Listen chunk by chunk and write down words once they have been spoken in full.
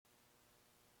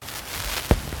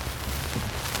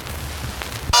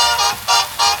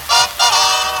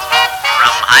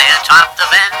atop the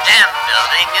Van Dam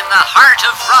building in the heart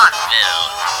of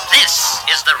Ronville. This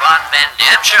is the Ron Van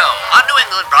Dam Show on New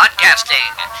England Broadcasting.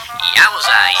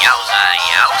 Yowza, yowza,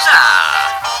 yowza.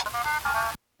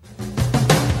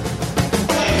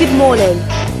 Good morning,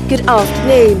 good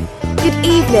afternoon, good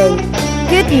evening,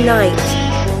 good night.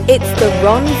 It's the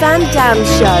Ron Van Dam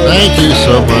Show. Thank you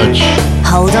so much.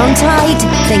 Hold on tight,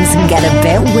 things can get a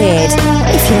bit weird,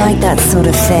 if you like that sort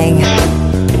of thing.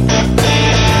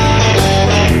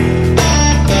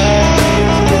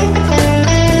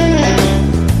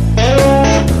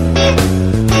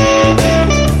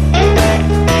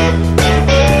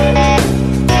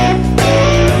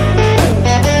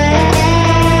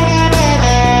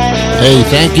 Hey,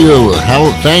 thank you.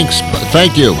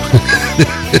 Thank you.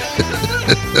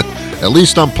 At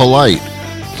least I'm polite.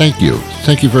 Thank you.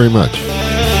 Thank you very much.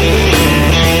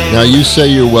 Now, you say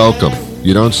you're welcome.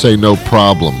 You don't say no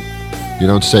problem. You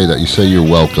don't say that. You say you're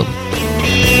welcome.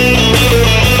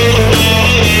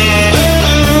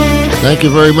 Thank you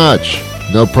very much.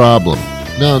 No problem.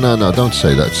 No, don't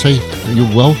say that. Say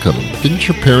you're welcome. Didn't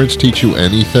your parents teach you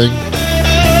anything?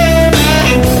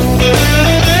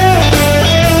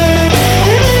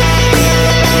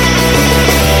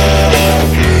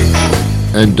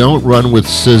 And don't run with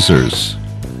scissors.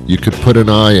 You could put an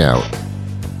eye out.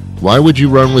 Why would you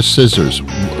run with scissors?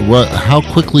 How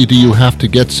quickly do you have to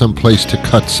get someplace to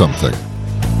cut something?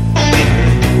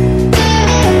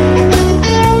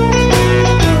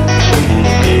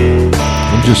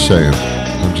 I'm just saying.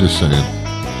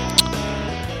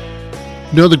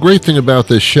 You know, the great thing about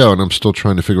this show, and I'm still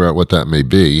trying to figure out what that may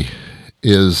be,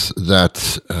 is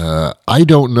that I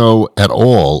don't know at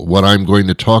all what I'm going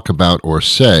to talk about or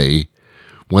say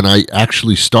when I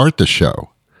actually start the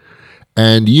show.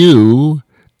 And you,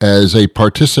 as a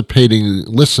participating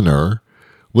listener,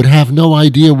 would have no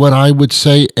idea what I would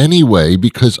say anyway,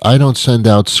 because I don't send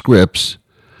out scripts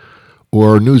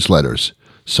or newsletters.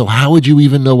 So how would you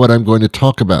even know what I'm going to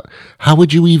talk about? How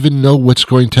would you even know what's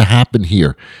going to happen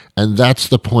here? And that's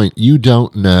the point. You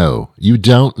don't know. You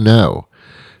don't know.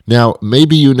 Now,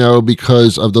 maybe you know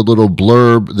because of the little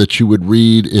blurb that you would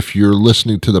read if you're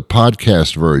listening to the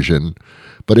podcast version.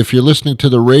 But if you're listening to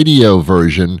the radio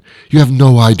version, you have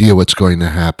no idea what's going to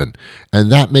happen.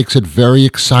 And that makes it very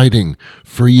exciting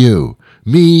for you.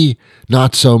 Me,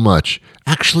 not so much.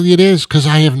 Actually, it is, because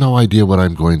I have no idea what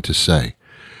I'm going to say.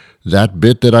 That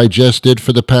bit that I just did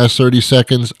for the past 30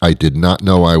 seconds, I did not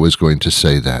know I was going to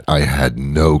say that. I had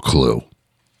no clue.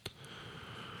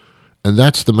 And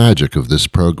that's the magic of this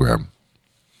program.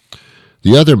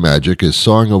 The other magic is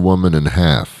sawing a woman in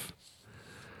half.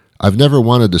 I've never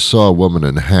wanted to saw a woman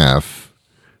in half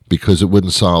because it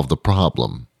wouldn't solve the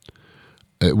problem.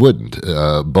 It wouldn't.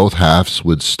 Both halves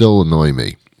would still annoy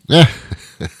me. And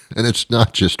it's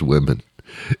not just women.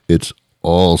 It's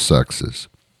all sexes.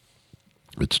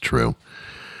 It's true.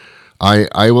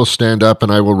 I will stand up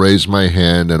and I will raise my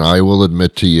hand and I will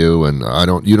admit to you, and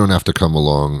you don't have to come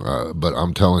along, but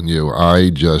I'm telling you,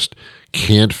 I just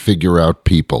can't figure out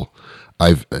people.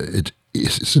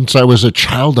 Since I was a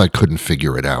child, I couldn't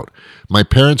figure it out. My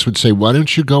parents would say, why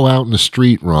don't you go out in the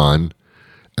street, Ron?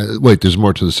 Wait, there's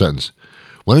more to the sentence.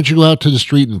 Why don't you go out to the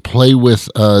street and play with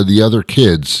the other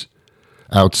kids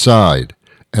outside?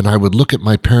 And I would look at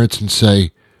my parents and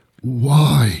say,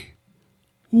 why?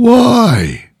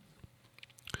 Why?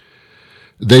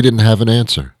 They didn't have an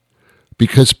answer.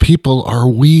 Because people are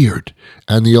weird.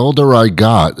 And the older I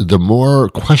got, the more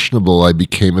questionable I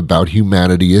became about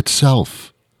humanity itself.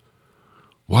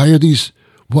 Why are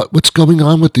what's going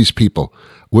on with these people?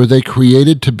 Were they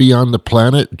created to be on the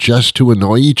planet just to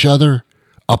annoy each other?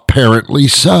 Apparently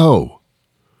so.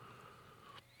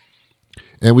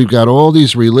 And we've got all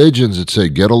these religions that say,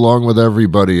 get along with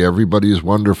everybody, everybody is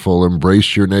wonderful,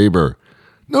 embrace your neighbor.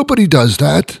 Nobody does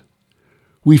that.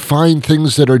 We find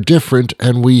things that are different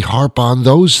and we harp on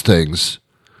those things.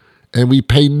 And we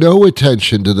pay no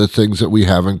attention to the things that we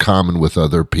have in common with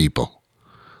other people,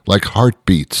 like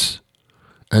heartbeats.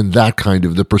 And that kind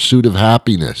of the pursuit of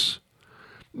happiness.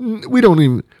 We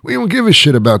don't give a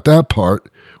shit about that part.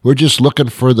 We're just looking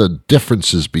for the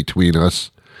differences between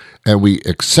us, and we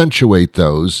accentuate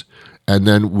those, and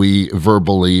then we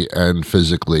verbally and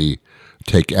physically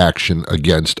take action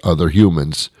against other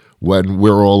humans when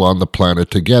we're all on the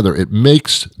planet together. It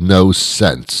makes no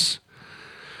sense.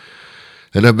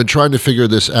 And I've been trying to figure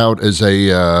this out as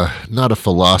not a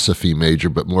philosophy major,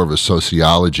 but more of a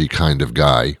sociology kind of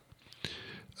guy.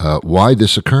 Why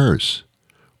this occurs.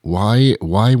 Why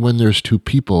when there's two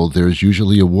people, there's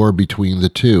usually a war between the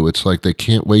two. It's like they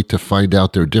can't wait to find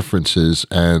out their differences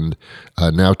and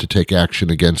now to take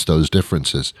action against those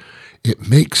differences. It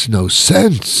makes no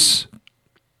sense.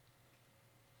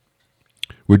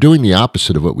 We're doing the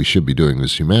opposite of what we should be doing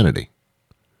as humanity.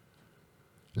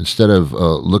 Instead of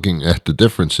looking at the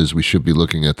differences, we should be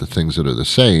looking at the things that are the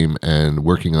same and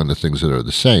working on the things that are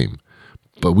the same.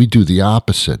 But we do the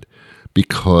opposite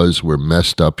because we're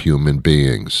messed up human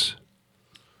beings.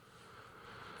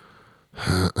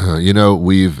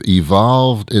 We've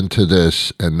evolved into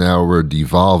this, and now we're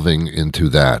devolving into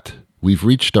that. We've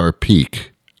reached our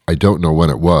peak. I don't know when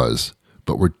it was,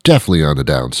 but we're definitely on the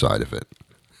downside of it.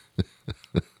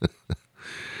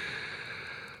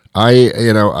 I'm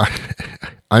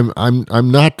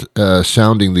not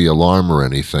sounding the alarm or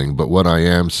anything, but what I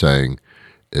am saying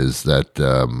is that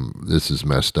this is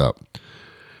messed up.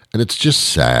 And it's just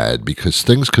sad because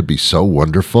things could be so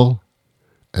wonderful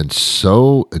and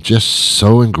so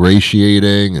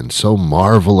ingratiating and so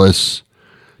marvelous,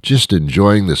 just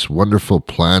enjoying this wonderful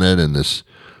planet and this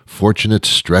fortunate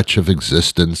stretch of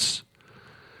existence.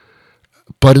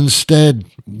 But instead,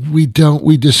 we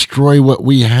destroy what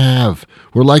we have.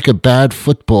 We're like a bad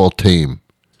football team.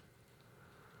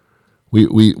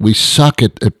 We suck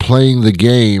at playing the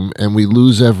game, and we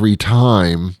lose every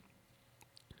time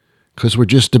because we're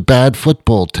just a bad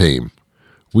football team.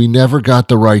 We never got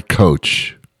the right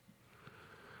coach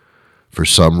for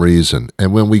some reason.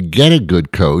 And when we get a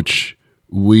good coach,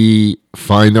 we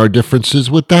find our differences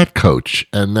with that coach,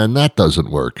 and then that doesn't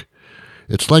work.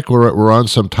 It's like we're on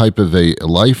some type of a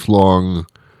lifelong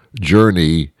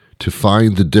journey to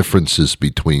find the differences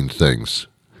between things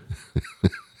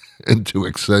and to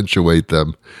accentuate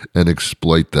them and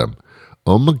exploit them.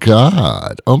 Oh my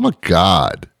God. Oh my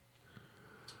God.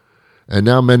 And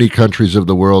now many countries of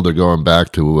the world are going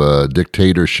back to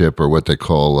dictatorship, or what they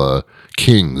call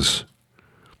kings,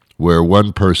 where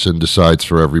one person decides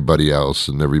for everybody else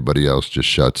and everybody else just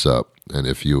shuts up. And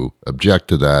if you object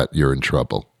to that, you're in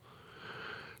trouble.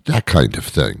 That kind of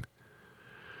thing.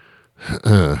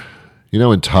 In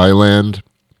Thailand,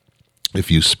 if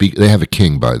you speak, they have a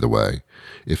king, by the way.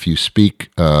 If you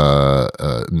speak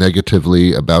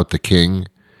negatively about the king,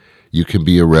 you can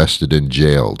be arrested and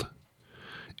jailed.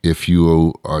 If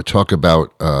you talk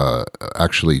about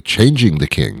actually changing the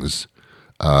kings,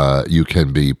 you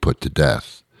can be put to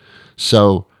death.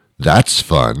 So that's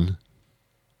fun.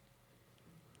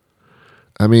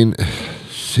 I mean,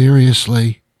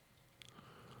 seriously?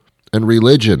 And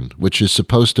religion, which is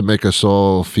supposed to make us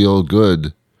all feel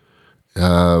good,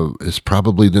 is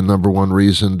probably the number one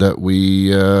reason that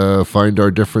we find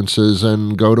our differences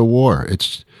and go to war.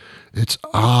 It's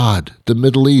odd. The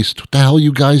Middle East, what the hell are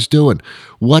you guys doing?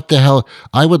 What the hell?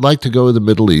 I would like to go to the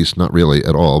Middle East, not really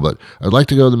at all, but I'd like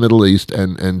to go to the Middle East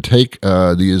and take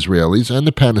the Israelis and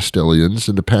the Palestinians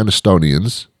and the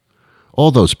Palestinians,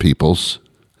 all those peoples.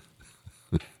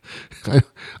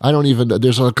 I don't even,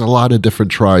 there's like a lot of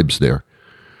different tribes there.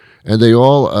 And they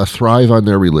all thrive on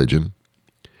their religion.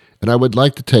 And I would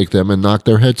like to take them and knock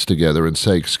their heads together and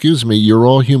say, excuse me, you're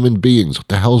all human beings. What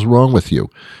the hell's wrong with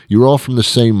you? You're all from the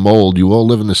same mold. You all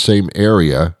live in the same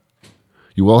area.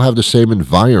 You all have the same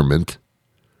environment.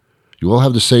 You all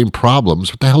have the same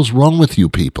problems. What the hell's wrong with you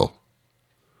people?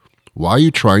 Why are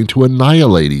you trying to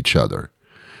annihilate each other?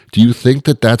 Do you think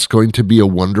that that's going to be a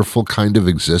wonderful kind of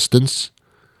existence?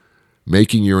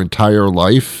 Making your entire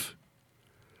life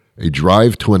a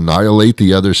drive to annihilate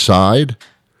the other side?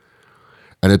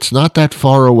 And it's not that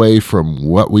far away from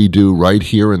what we do right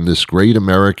here in this great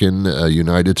American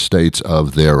United States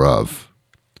of thereof,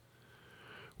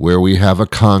 where we have a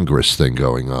Congress thing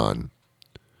going on,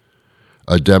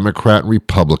 a Democrat and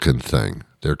Republican thing.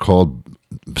 They're called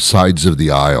sides of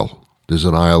the aisle. There's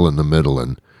an aisle in the middle,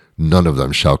 and none of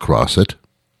them shall cross it.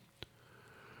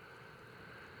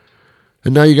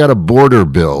 And now you got a border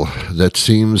bill that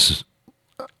seems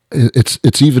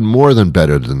it's even more than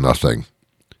better than nothing.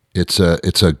 It's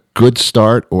a good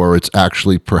start, or it's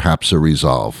actually perhaps a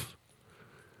resolve.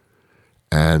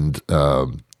 And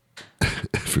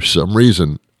for some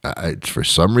reason,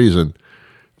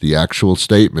 the actual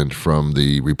statement from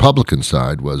the Republican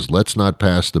side was, let's not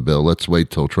pass the bill. Let's wait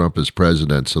till Trump is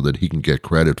president so that he can get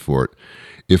credit for it.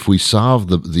 If we solve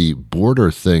the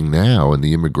border thing now and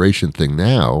the immigration thing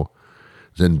now,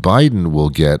 then Biden will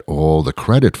get all the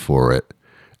credit for it.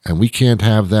 And we can't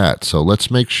have that. So let's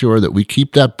make sure that we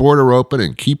keep that border open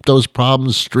and keep those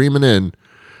problems streaming in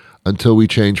until we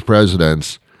change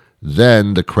presidents.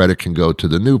 Then the credit can go to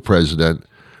the new president.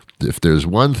 If there's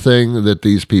one thing that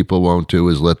these people won't do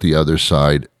is let the other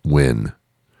side win.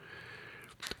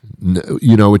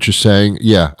 You know what you're saying?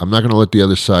 Yeah, I'm not going to let the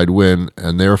other side win,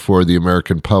 and therefore the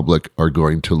American public are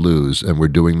going to lose, and we're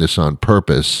doing this on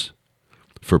purpose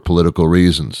for political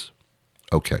reasons.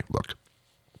 Okay, look.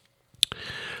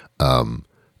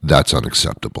 That's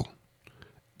unacceptable.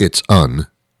 It's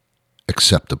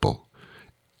acceptable.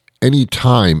 Any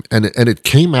time, and it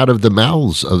came out of the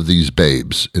mouths of these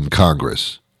babes in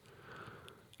Congress.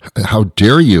 How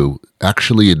dare you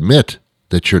actually admit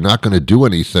that you're not going to do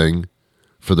anything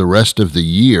for the rest of the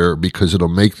year because it'll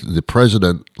make the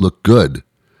president look good.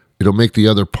 It'll make the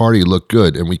other party look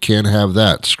good, and we can't have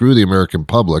that. Screw the American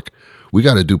public. We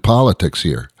got to do politics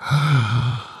here.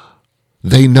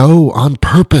 They know on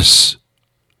purpose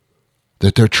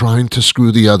that they're trying to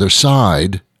screw the other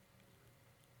side.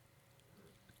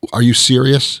 Are you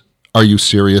serious? Are you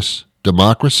serious?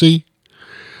 Democracy?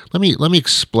 Let me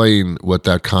explain what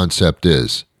that concept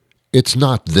is. It's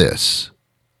not this.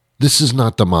 This is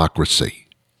not democracy.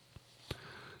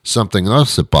 Something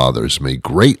else that bothers me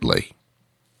greatly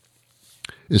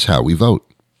is how we vote.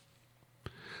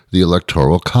 The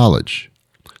Electoral College.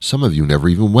 Some of you never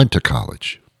even went to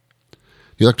college.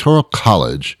 The Electoral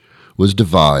College was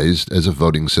devised as a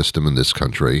voting system in this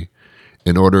country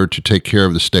in order to take care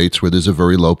of the states where there's a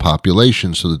very low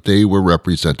population so that they were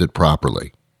represented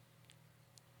properly.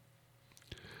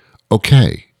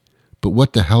 Okay, but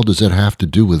what the hell does that have to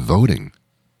do with voting?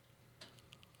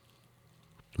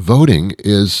 Voting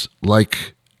is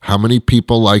like how many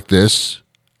people like this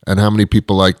and how many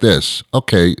people like this.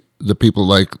 Okay, the people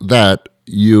like that,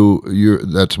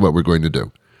 that's what we're going to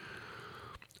do.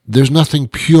 There's nothing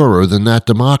purer than that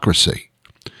democracy.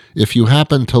 If you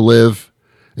happen to live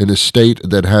in a state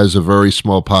that has a very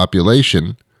small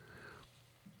population,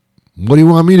 what do you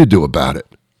want me to do about it?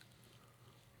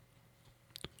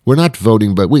 We're not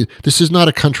voting, but this is not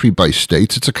a country by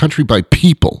states. It's a country by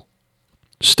people.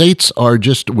 States are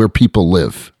just where people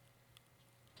live.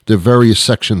 They're various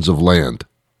sections of land.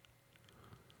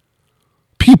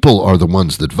 People are the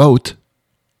ones that vote.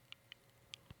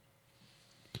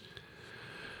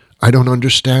 I don't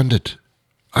understand it.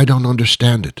 I don't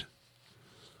understand it.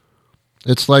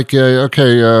 It's like, kids,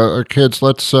 we're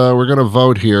going to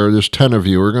vote here. There's 10 of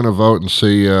you. We're going to vote and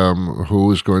see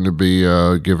who is going to be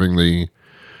giving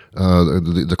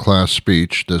the class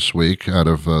speech this week out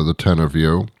of the 10 of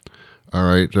you. All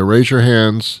right, raise your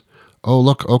hands. Oh,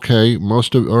 look, okay, all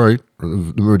right,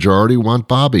 the majority want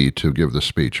Bobby to give the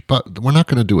speech, but we're not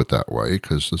going to do it that way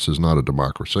because this is not a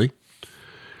democracy.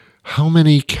 How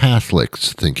many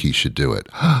Catholics think he should do it?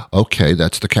 Okay,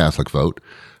 that's the Catholic vote.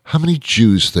 How many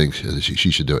Jews think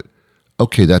she should do it?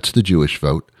 Okay, that's the Jewish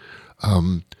vote.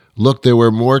 Look, there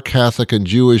were more Catholic and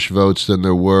Jewish votes than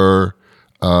there were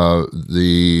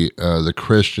the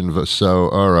Christian vote. So,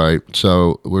 all right,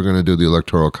 so we're going to do the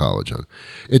Electoral College.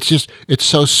 It's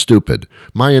so stupid.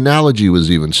 My analogy was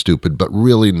even stupid, but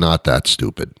really not that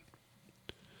stupid.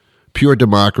 Pure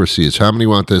democracy is how many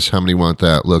want this, how many want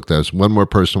that. Look, there's one more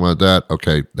person want that.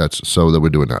 Okay, so that we're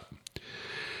doing that.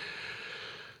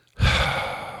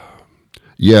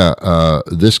 Yeah,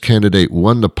 this candidate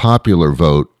won the popular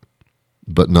vote,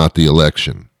 but not the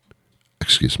election.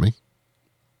 Excuse me?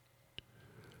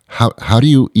 How do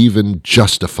you even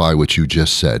justify what you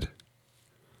just said?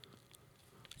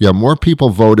 Yeah, more people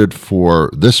voted for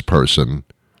this person,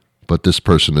 but this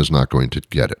person is not going to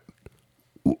get it.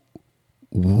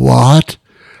 What?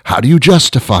 How do you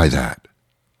justify that?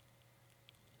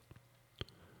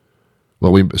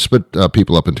 Well, we split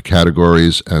people up into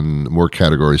categories, and more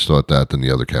categories thought that than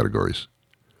the other categories.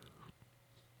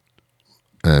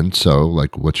 And so,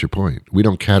 what's your point? We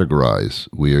don't categorize.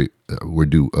 We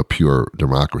do a pure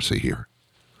democracy here.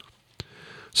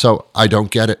 So I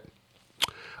don't get it.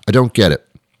 I don't get it.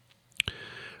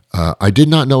 I did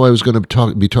not know I was going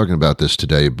to be talking about this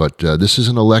today, but this is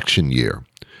an election year,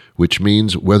 which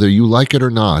means whether you like it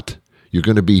or not, you're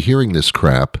going to be hearing this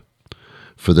crap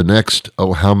for the next,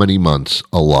 how many months?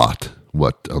 A lot.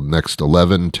 What, next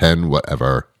 11, 10,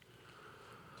 whatever.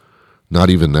 Not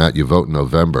even that. You vote in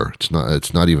November.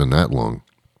 It's not even that long.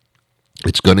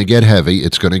 It's going to get heavy.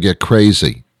 It's going to get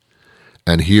crazy.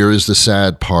 And here is the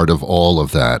sad part of all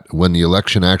of that. When the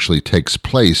election actually takes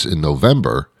place in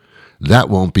November, that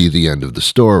won't be the end of the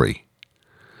story.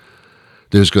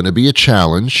 There's going to be a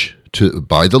challenge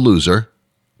by the loser.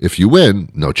 If you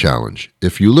win, no challenge.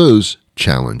 If you lose,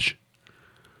 challenge.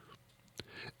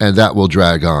 And that will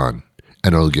drag on.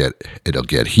 And it'll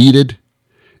get heated.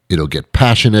 It'll get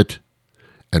passionate.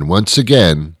 And once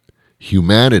again,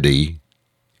 humanity,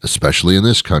 especially in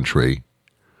this country,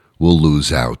 will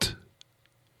lose out.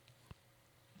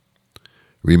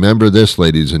 Remember this,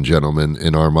 ladies and gentlemen,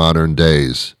 in our modern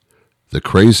days, the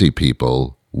crazy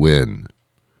people win.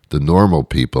 The normal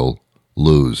people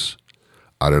lose.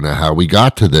 I don't know how we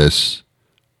got to this,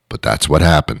 but that's what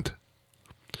happened.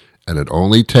 And it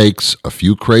only takes a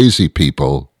few crazy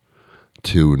people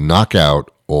to knock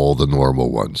out all the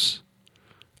normal ones.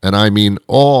 And I mean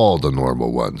all the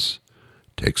normal ones.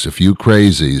 Takes a few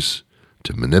crazies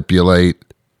to manipulate,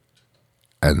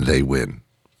 and they win.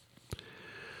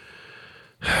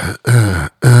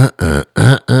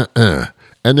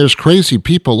 And there's crazy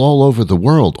people all over the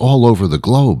world, all over the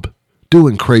globe,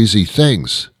 doing crazy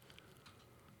things.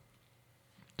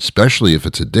 Especially if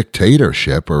it's a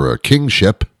dictatorship or a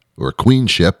kingship or a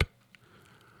queenship.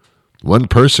 One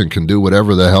person can do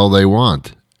whatever the hell they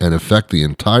want and affect the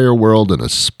entire world in a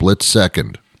split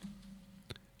second.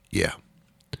 Yeah.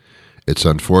 It's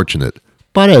unfortunate,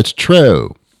 but it's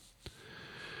true.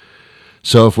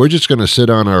 So if we're just going to sit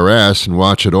on our ass and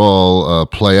watch it all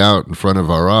play out in front of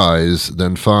our eyes,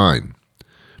 then fine.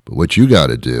 But what you got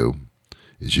to do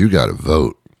is you got to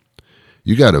vote.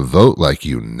 You got to vote like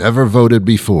you never voted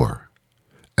before.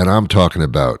 And I'm talking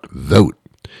about vote.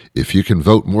 If you can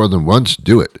vote more than once,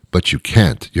 do it. But you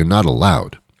can't. You're not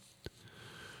allowed.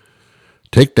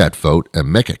 Take that vote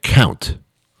and make it count.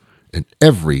 And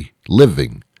every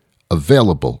living,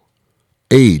 available,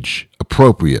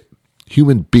 age-appropriate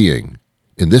human being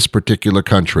in this particular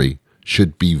country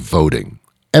should be voting.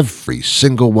 Every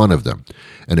single one of them.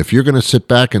 And if you're going to sit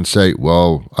back and say,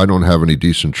 well, I don't have any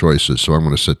decent choices, so I'm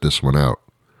going to sit this one out,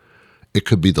 it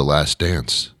could be the last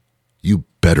dance. You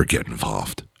better get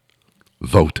involved.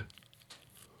 Vote.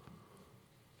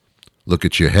 Look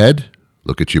at your head.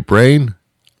 Look at your brain.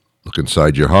 Look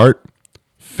inside your heart.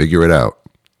 Figure it out.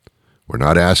 We're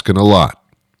not asking a lot.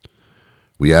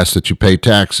 We ask that you pay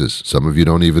taxes. Some of you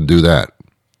don't even do that,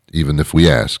 even if we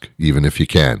ask, even if you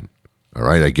can. All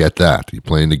right, I get that. You're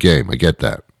playing the game. I get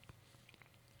that.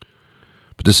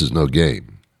 But this is no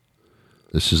game.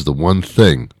 This is the one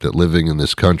thing that living in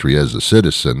this country as a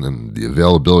citizen and the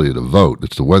availability to vote,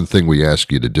 it's the one thing we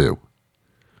ask you to do.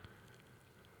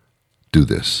 Do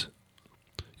this.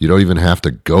 You don't even have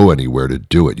to go anywhere to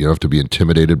do it. You don't have to be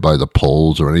intimidated by the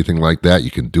polls or anything like that.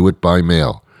 You can do it by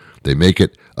mail. They make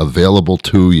it available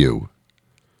to you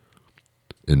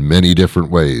in many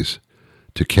different ways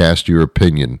to cast your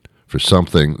opinion for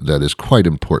something that is quite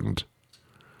important.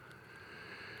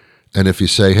 And if you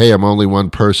say, hey, I'm only one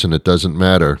person, it doesn't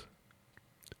matter,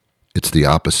 it's the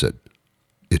opposite.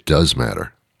 It does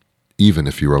matter, even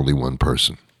if you're only one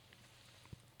person.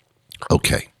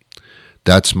 Okay,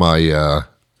 that's my,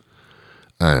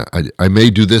 I may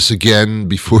do this again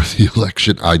before the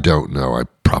election. I don't know. I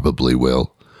probably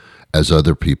will, as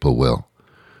other people will.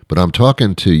 But I'm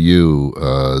talking to you,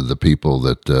 the people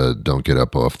that don't get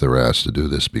up off their ass to do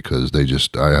this because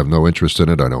I have no interest in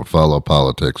it. I don't follow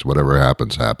politics. Whatever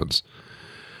happens, happens.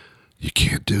 You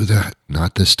can't do that.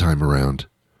 Not this time around.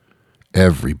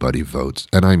 Everybody votes.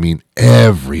 And I mean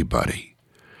everybody.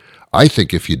 I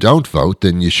think if you don't vote,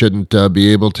 then you shouldn't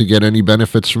be able to get any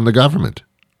benefits from the government.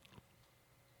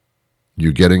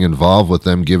 You're getting involved with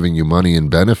them giving you money and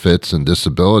benefits and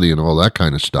disability and all that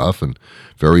kind of stuff and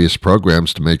various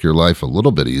programs to make your life a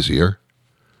little bit easier.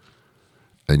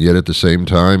 And yet at the same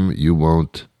time, you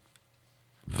won't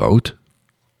vote?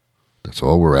 That's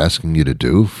all we're asking you to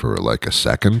do for like a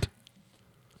second?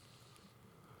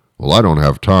 Well, I don't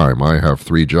have time. I have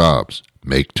 3 jobs.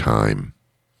 Make time.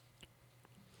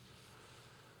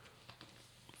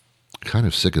 Kind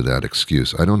of sick of that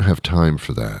excuse. I don't have time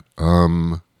for that.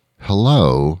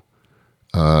 Hello,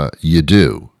 you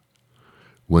do.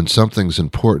 When something's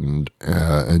important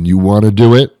and you want to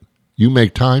do it, you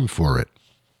make time for it.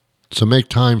 So make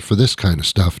time for this kind of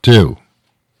stuff too.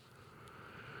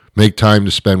 Make time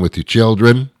to spend with your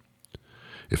children,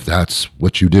 if that's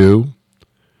what you do.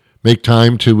 Make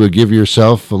time to give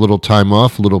yourself a little time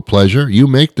off, a little pleasure. You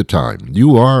make the time.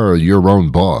 You are your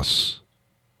own boss.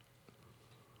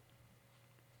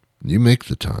 You make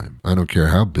the time. I don't care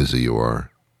how busy you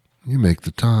are. You make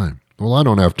the time. Well, I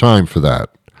don't have time for that.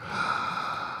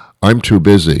 I'm too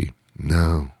busy.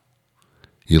 No.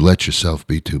 You let yourself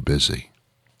be too busy.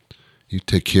 You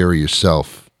take care of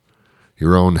yourself,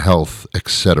 your own health,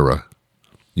 etc.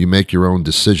 You make your own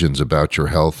decisions about your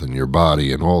health and your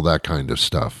body and all that kind of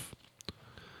stuff.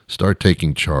 Start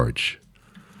taking charge.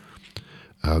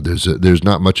 There's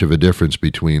not much of a difference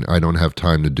between I don't have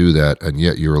time to do that and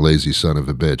yet you're a lazy son of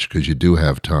a bitch because you do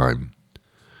have time.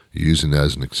 You're using it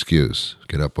as an excuse.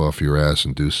 Get up off your ass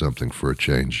and do something for a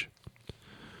change.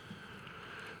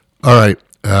 All right,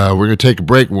 we're going to take a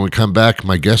break. When we come back,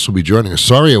 my guest will be joining us.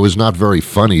 Sorry I was not very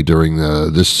funny during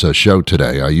this show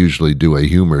today. I usually do a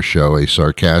humor show, a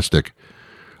sarcastic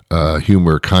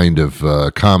humor kind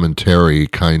of commentary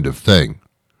kind of thing.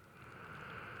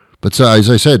 But as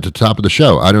I said at the top of the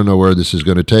show, I don't know where this is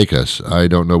going to take us. I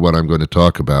don't know what I'm going to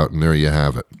talk about, and there you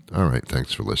have it. All right,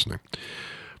 thanks for listening.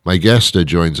 My guest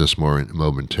joins us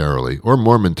momentarily, or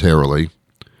momentarily.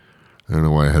 I don't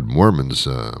know why I had Mormons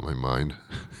in my mind.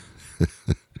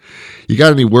 You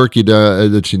got any work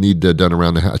that you need done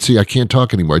around the house? See, I can't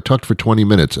talk anymore. I talked for 20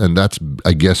 minutes, and that's,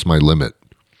 I guess, my limit.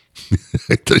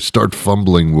 I start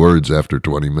fumbling words after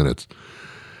 20 minutes.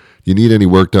 You need any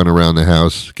work done around the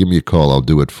house? Give me a call. I'll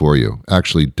do it for you.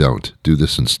 Actually, don't. Do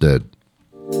this instead.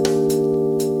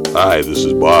 Hi, this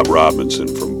is Bob Robinson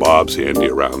from Bob's Handy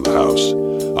Around the House.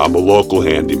 I'm a local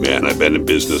handyman. I've been in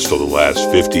business for the last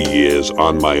 50 years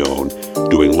on my own,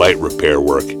 doing light repair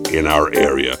work in our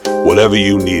area. Whatever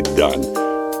you need done,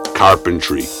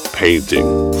 carpentry,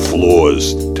 painting,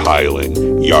 floors,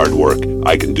 tiling, yard work,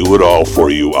 I can do it all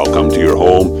for you. I'll come to your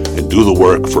home and do the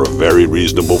work for a very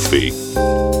reasonable fee.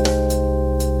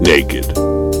 Naked.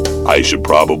 I should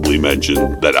probably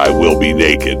mention that I will be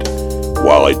naked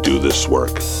while I do this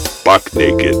work. Buck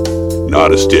naked,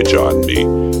 not a stitch on me,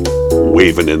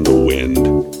 waving in the wind,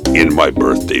 in my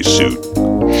birthday suit,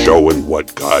 showing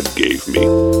what God gave me,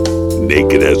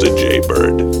 naked as a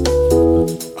jaybird.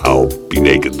 I'll be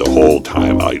naked the whole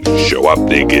time. I show up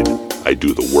naked, I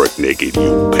do the work naked,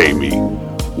 you pay me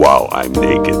while I'm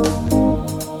naked.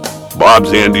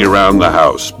 Bob's Handy Around the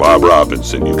House, Bob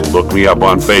Robinson. You can look me up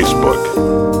on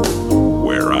Facebook,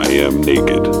 where I am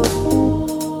naked.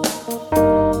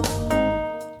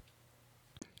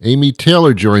 Amy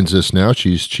Taylor joins us now.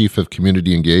 She's Chief of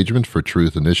Community Engagement for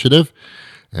Truth Initiative,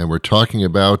 and we're talking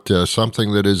about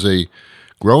something that is a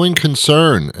growing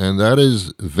concern, and that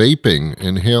is vaping,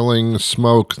 inhaling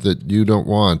smoke that you don't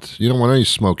want. You don't want any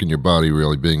smoke in your body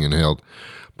really being inhaled.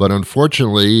 But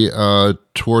unfortunately,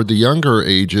 toward the younger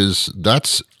ages,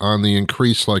 that's on the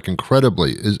increase like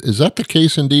incredibly. Is that the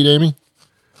case indeed, Amy?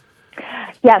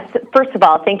 Yes. First of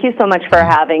all, thank you so much for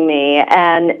having me.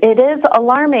 And it is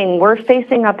alarming. We're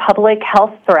facing a public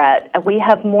health threat. We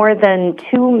have more than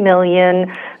 2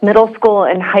 million middle school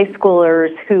and high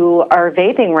schoolers who are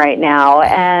vaping right now.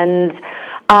 And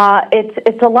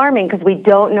it's alarming because we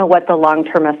don't know what the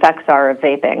long-term effects are of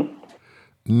vaping.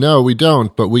 No, we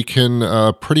don't, but we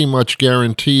can pretty much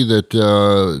guarantee that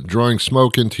drawing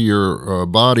smoke into your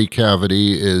body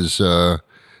cavity is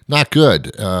not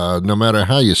good, no matter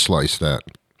how you slice that.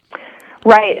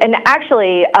 Right, and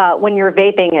actually, when you're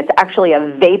vaping, it's actually a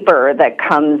vapor that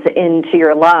comes into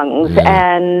your lungs,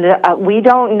 and we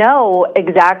don't know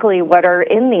exactly what are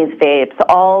in these vapes,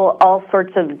 all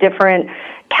sorts of different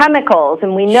chemicals,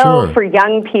 and we know for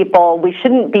young people, we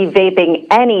shouldn't be vaping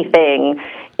anything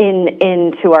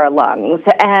into our lungs.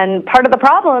 And part of the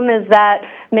problem is that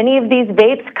many of these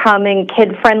vapes come in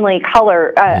kid-friendly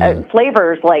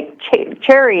flavors like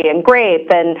cherry and grape,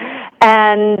 and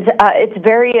it's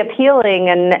very appealing.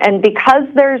 And because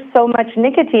there's so much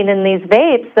nicotine in these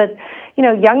vapes, that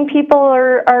young people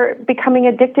are becoming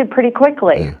addicted pretty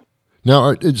quickly. Yeah.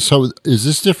 Now, so is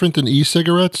this different than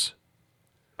e-cigarettes?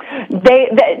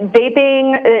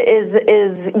 Vaping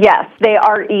is yes, they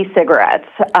are e-cigarettes.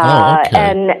 Okay.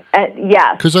 And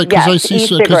yes, because I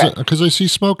see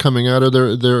smoke coming out of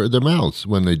their mouths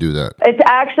when they do that. It's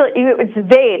actually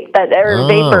vape that are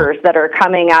vapors that are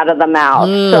coming out of the mouth.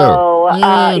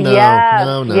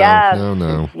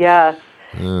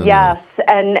 Yes,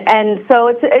 and so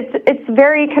it's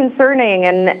very concerning,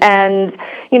 and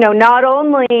not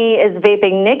only is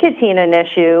vaping nicotine an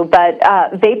issue, but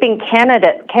vaping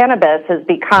cannabis has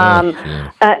become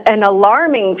an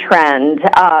alarming trend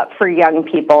for young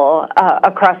people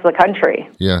across the country.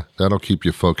 Yeah, that'll keep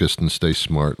you focused and stay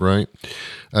smart, right?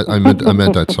 I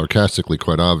meant that sarcastically,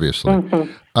 quite obviously.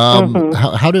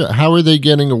 How are they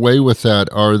getting away with that?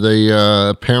 Are they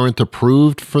parent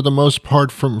approved for the most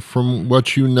part from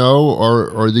what you know,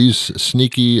 or are these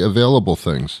sneaky available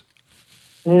things?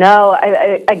 No,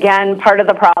 again, part of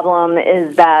the problem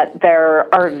is that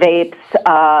there are vapes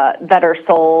that are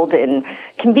sold in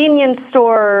convenience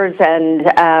stores and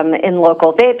in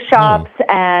local vape shops,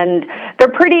 and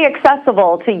they're pretty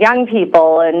accessible to young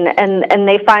people, and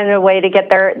they find a way to get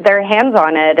their hands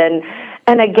on it.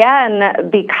 And again,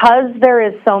 because there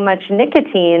is so much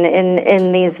nicotine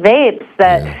in these vapes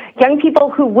that young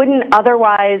people who wouldn't have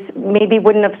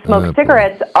smoked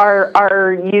cigarettes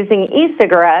are using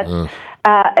e-cigarettes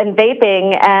and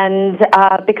vaping and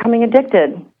becoming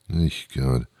addicted.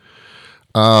 God.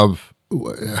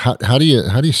 How do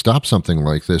you stop something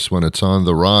like this when it's on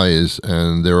the rise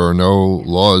and there are no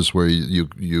laws where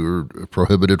you're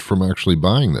prohibited from actually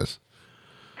buying this?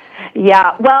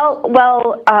 Yeah, well,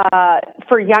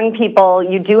 for young people,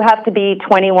 you do have to be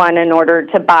 21 in order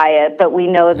to buy it, but we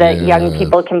know that young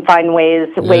people can find ways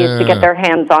to get their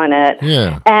hands on it.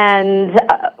 Yeah. And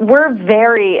we're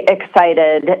very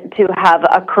excited to have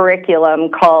a curriculum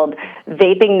called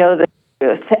Vaping Know the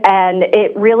Truth, and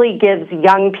it really gives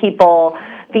young people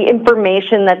the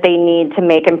information that they need to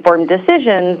make informed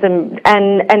decisions,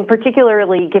 and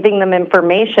particularly giving them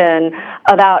information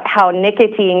about how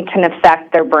nicotine can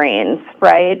affect their brains,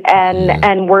 right?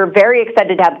 And we're very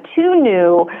excited to have two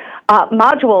new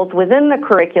modules within the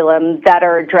curriculum that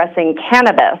are addressing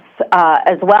cannabis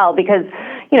as well, because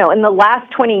in the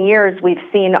last 20 years, we've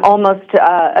seen almost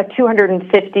a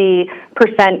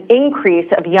 250% increase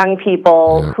of young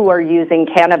people who are using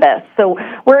cannabis. So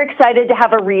we're excited to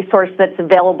have a resource that's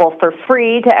available for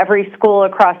free to every school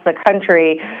across the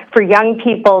country for young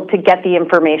people to get the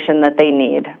information that they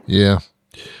need. Yeah.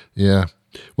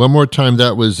 One more time,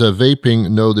 that was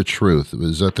Vaping Know the Truth.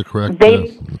 Is that the correct?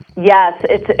 Yes,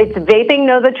 it's Vaping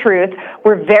Know the Truth.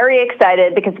 We're very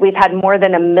excited because we've had more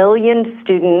than 1 million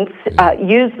students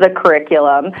use the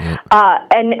curriculum.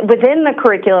 And within the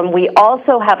curriculum, we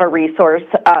also have a resource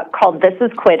called This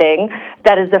Is Quitting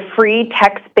that is a free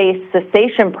text-based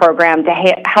cessation program to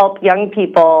help young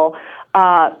people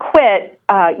quit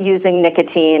using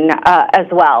nicotine as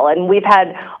well. And we've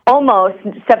had almost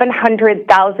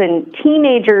 700,000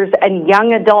 teenagers and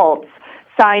young adults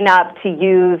sign up to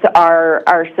use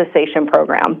our cessation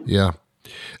program. Yeah.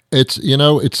 This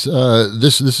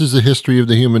is the history of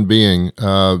the human being,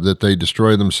 that they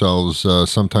destroy themselves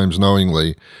sometimes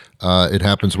knowingly. It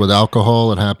happens with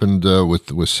alcohol. It happened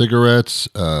with cigarettes,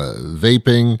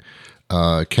 vaping,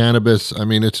 cannabis. I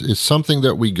mean, it's something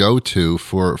that we go to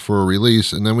for a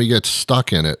release, and then we get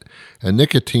stuck in it. And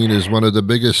nicotine is one of the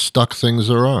biggest stuck things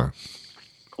there are.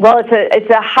 Well, it's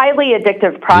a highly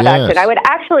addictive product, and I would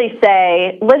actually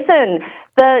say, listen,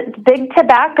 the big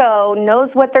tobacco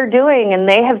knows what they're doing, and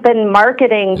they have been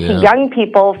marketing to young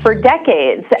people for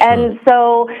decades. And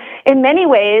so in many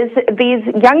ways, these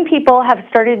young people have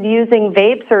started using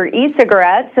vapes or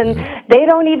e-cigarettes, and they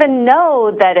don't even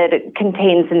know that it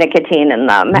contains nicotine in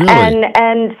them. Really?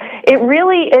 And it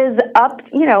really is up,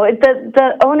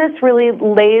 the onus really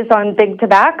lays on big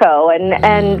tobacco,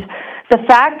 and the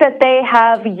fact that they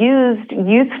have used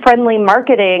youth-friendly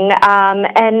marketing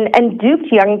and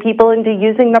duped young people into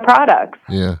using the products.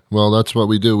 Yeah, well, that's what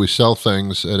we do. We sell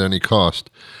things at any cost.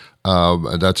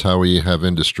 That's how we have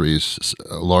industries,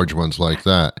 large ones like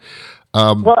that.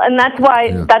 And that's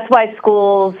why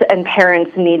schools and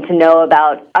parents need to know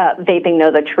about Vaping Know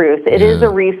the Truth. It is a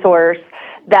resource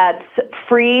that's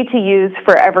free to use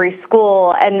for every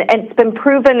school, and it's been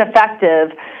proven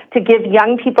effective to give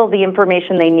young people the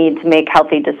information they need to make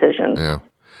healthy decisions. Yeah.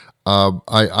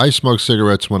 I smoked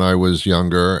cigarettes when I was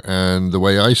younger, and the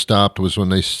way I stopped was when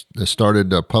they started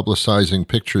publicizing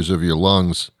pictures of your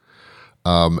lungs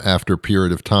after a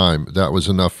period of time. That was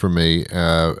enough for me,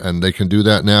 and they can do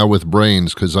that now with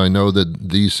brains, because I know that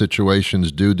these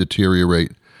situations do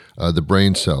deteriorate the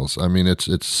brain cells. I mean, it's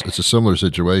a similar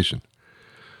situation.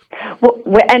 Well,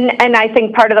 and I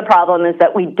think part of the problem is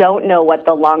that we don't know what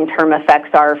the long-term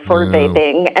effects are for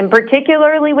vaping, and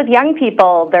particularly with young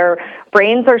people, their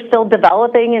brains are still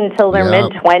developing until their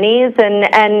mid-20s,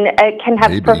 and it can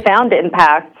have profound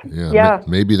impact.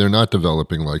 Maybe they're not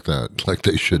developing like that, like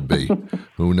they should be.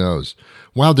 Who knows?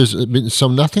 Wow, so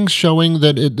nothing's showing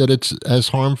that it's as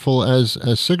harmful as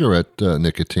cigarette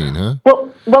nicotine, huh?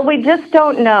 Well, we just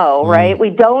don't know, right?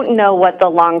 We don't know what the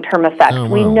long-term effects.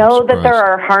 We know that there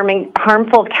are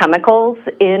harmful chemicals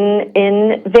in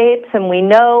vapes, and we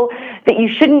know that you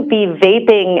shouldn't be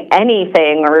vaping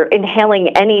anything or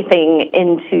inhaling anything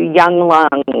into young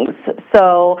lungs.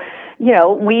 So,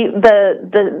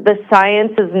 the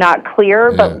science is not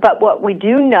clear, but what we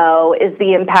do know is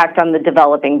the impact on the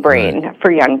developing brain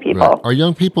for young people. Right. Are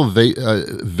young people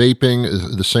vaping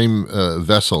the same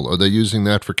vessel? Are they using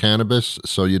that for cannabis?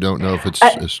 So you don't know if it's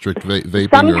a strict vaping?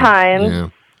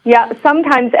 Sometimes.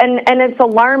 Sometimes, and it's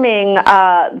alarming,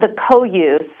 the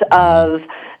co-use of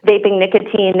vaping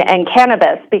nicotine and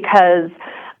cannabis, because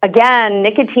again,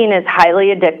 nicotine is highly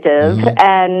addictive,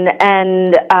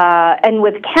 and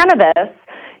with cannabis,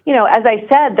 as I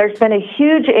said, there's been a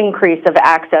huge increase of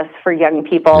access for young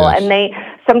people, and they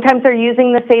sometimes are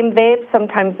using the same vape,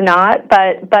 sometimes not,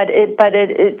 but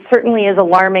it certainly is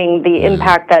alarming the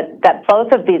impact that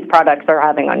both of these products are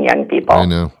having on young people. I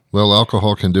know. Well,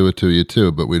 alcohol can do it to you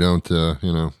too, but we don't.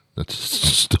 That's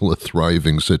still a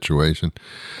thriving situation.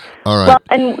 All right. Well,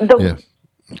 and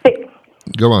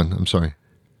go on. I'm sorry.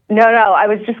 No, I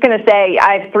was just going to say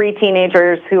I have 3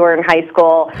 teenagers who are in high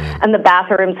school, and the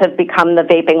bathrooms have become the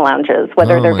vaping lounges,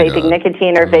 whether they're vaping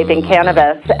nicotine or vaping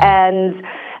cannabis,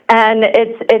 and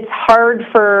it's hard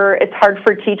for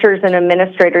teachers and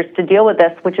administrators to deal with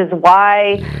this, which is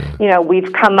why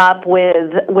we've come up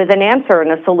with an answer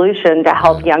and a solution to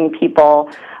help young people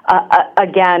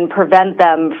again, prevent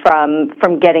them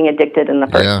from getting addicted in the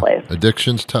first place.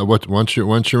 Addiction's tough. Once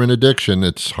you're in addiction,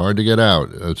 it's hard to get out.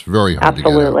 It's very hard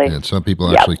Absolutely. to get out, and some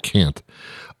people actually can't.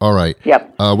 All right.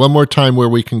 Yep. One more time where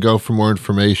we can go for more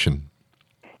information.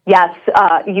 Yes,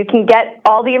 you can get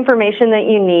all the information that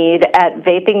you need at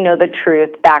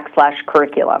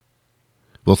vapingknowthetruth.com/curriculum.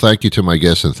 Well, thank you to my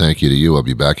guests, and thank you to you. I'll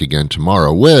be back again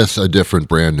tomorrow with a different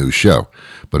brand new show.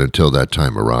 But until that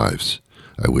time arrives,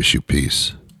 I wish you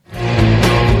peace.